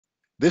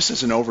This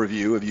is an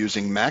overview of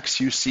using MaX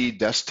UC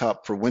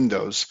Desktop for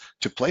Windows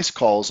to place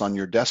calls on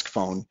your desk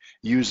phone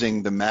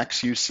using the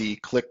MaX UC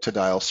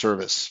click-to-dial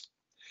service.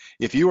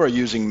 If you are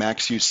using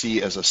MaX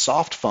UC as a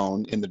soft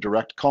phone in the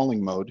direct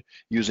calling mode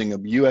using a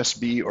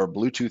USB or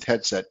Bluetooth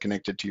headset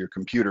connected to your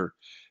computer,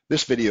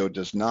 this video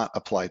does not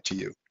apply to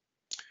you.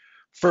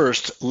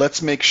 First,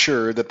 let's make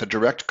sure that the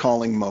direct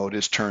calling mode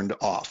is turned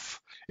off.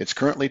 It's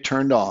currently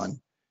turned on,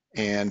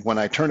 and when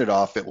I turn it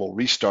off, it will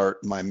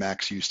restart my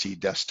MaX UC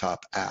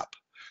desktop app.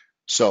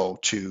 So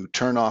to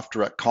turn off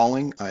direct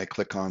calling, I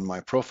click on my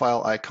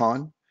profile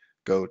icon,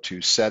 go to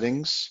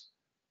Settings,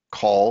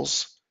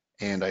 Calls,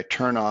 and I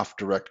turn off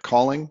direct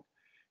calling.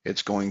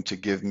 It's going to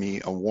give me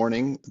a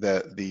warning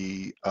that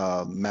the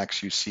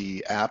MaX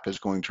UC app is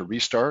going to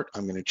restart.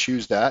 I'm going to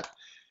choose that,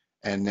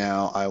 and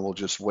now I will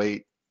just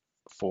wait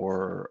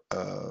for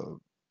a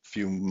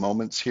few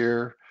moments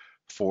here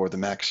for the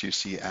MaX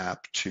UC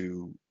app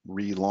to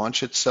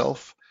relaunch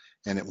itself,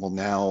 and it will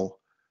now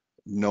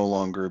no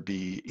longer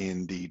be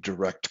in the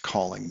direct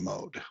calling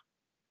mode.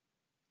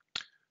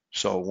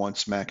 So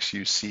once MaX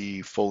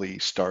UC fully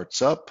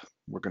starts up,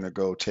 we're going to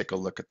go take a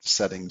look at the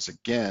settings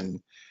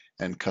again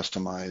and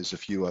customize a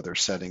few other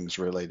settings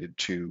related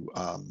to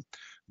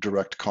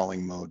direct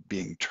calling mode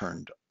being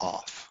turned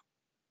off.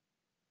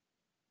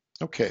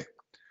 Okay.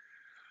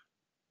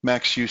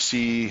 MaX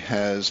UC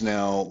has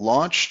now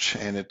launched,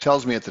 and it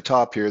tells me at the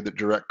top here that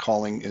direct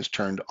calling is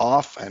turned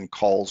off and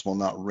calls will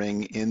not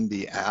ring in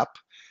the app,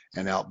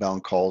 and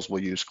outbound calls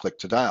will use click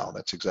to dial.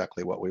 That's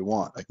exactly what we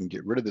want. I can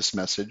get rid of this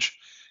message,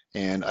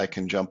 and I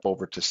can jump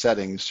over to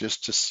settings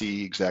just to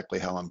see exactly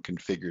how I'm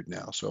configured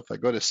now. So if I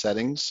go to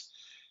settings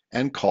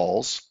and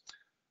calls,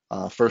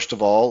 first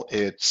of all,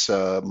 it's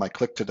my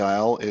click to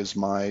dial is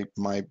my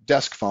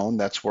desk phone.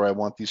 That's where I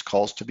want these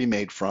calls to be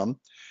made from.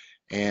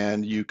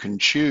 And you can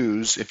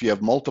choose, if you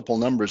have multiple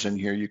numbers in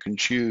here, you can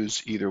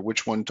choose either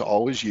which one to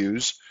always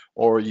use,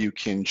 or you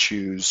can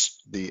choose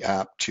the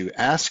app to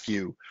ask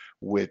you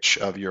which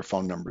of your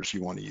phone numbers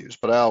you want to use.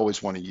 But I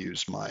always want to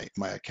use my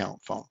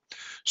account phone.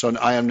 So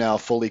I am now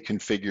fully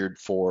configured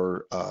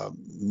for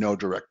no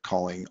direct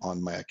calling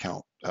on my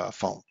account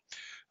phone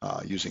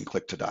using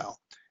click to dial.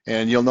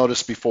 And you'll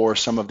notice before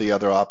some of the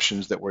other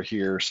options that were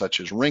here,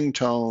 such as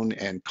ringtone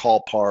and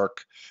call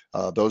park,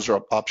 those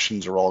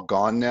options are all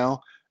gone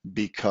now,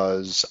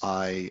 because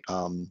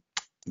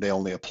they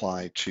only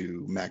apply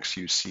to MaX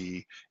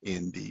UC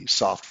in the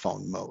soft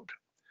phone mode.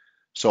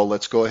 So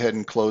let's go ahead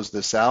and close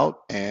this out,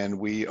 and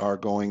we are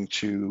going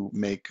to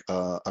make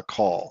a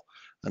call.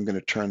 I'm going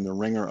to turn the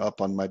ringer up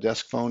on my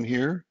desk phone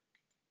here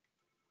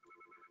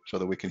so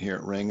that we can hear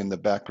it ring in the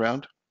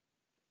background.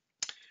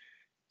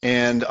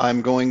 And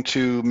I'm going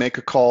to make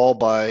a call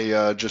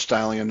by just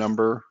dialing a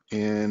number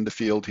in the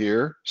field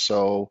here.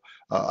 So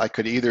I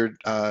could either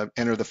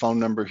enter the phone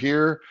number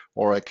here,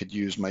 or I could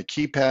use my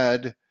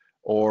keypad,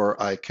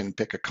 or I can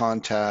pick a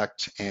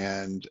contact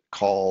and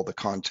call the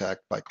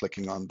contact by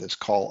clicking on this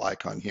call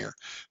icon here.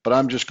 But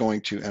I'm just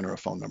going to enter a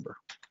phone number.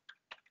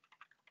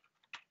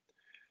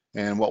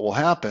 And what will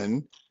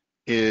happen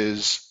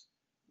is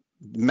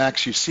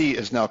MaX UC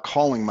is now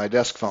calling my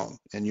desk phone,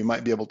 and you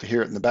might be able to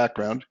hear it in the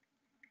background.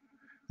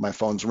 My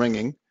phone's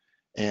ringing,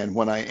 and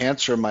when I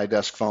answer my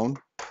desk phone,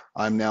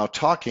 I'm now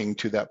talking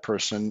to that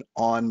person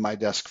on my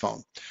desk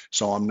phone.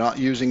 So I'm not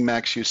using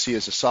MaX UC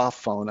as a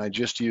soft phone. I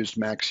just used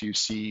MaX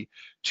UC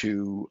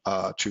to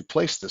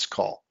place this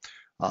call.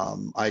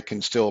 I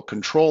can still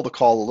control the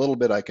call a little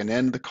bit. I can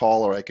end the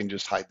call, or I can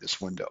just hide this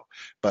window.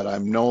 But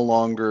I'm no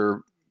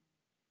longer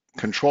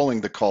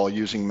controlling the call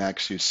using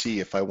MaX UC.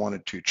 If I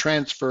wanted to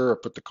transfer or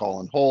put the call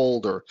on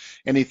hold or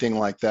anything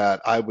like that,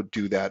 I would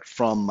do that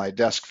from my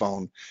desk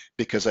phone,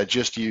 because I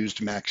just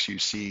used MaX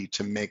UC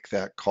to make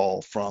that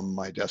call from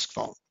my desk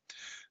phone.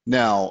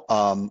 Now,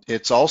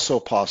 it's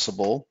also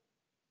possible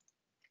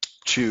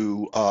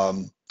to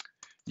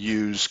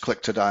use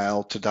click to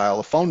dial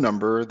a phone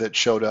number that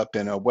showed up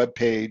in a web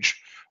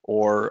page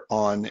or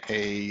on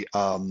a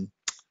in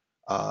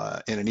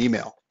an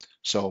email.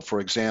 So for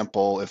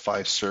example, if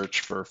I search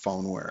for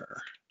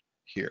phoneware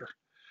here,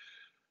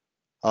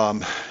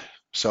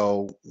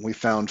 so we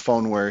found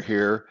phoneware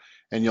here,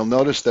 and you'll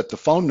notice that the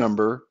phone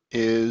number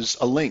is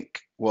a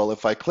link. Well,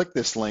 if I click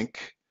this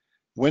link,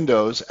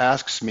 Windows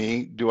asks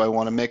me, do I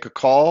want to make a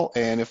call?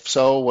 And if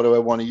so, what do I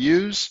want to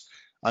use?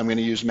 I'm going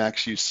to use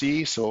MaX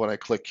UC. So when I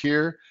click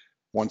here,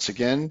 once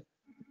again,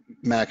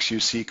 MaX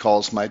UC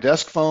calls my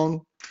desk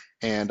phone,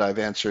 and I've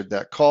answered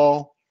that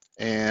call.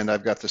 And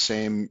I've got the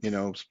same,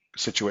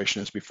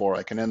 situation as before.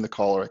 I can end the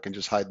call, or I can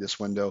just hide this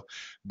window.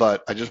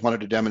 But I just wanted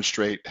to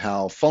demonstrate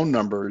how phone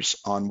numbers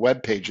on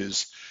web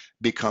pages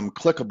become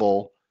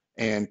clickable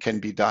and can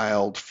be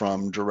dialed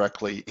from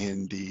directly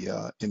in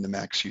the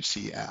MaX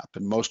UC app.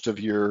 And most of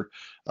your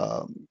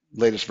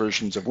latest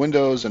versions of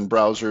Windows and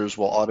browsers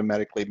will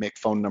automatically make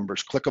phone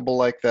numbers clickable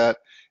like that.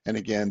 And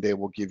again, they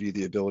will give you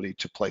the ability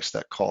to place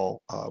that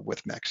call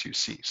with MaX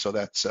UC. So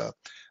that's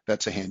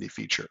a handy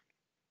feature.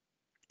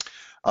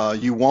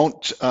 You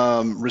won't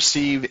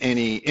receive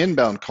any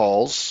inbound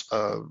calls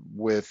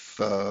with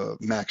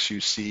MaX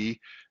UC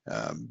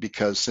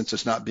because since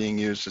it's not being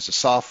used as a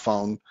soft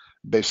phone,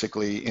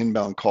 basically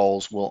inbound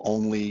calls will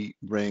only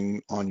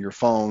ring on your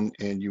phone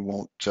and you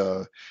won't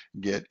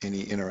get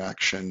any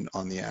interaction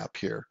on the app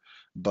here.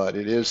 But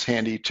it is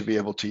handy to be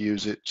able to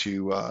use it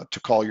to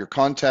call your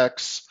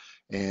contacts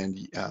and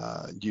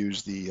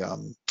use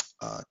the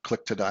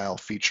click to dial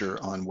feature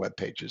on web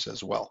pages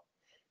as well.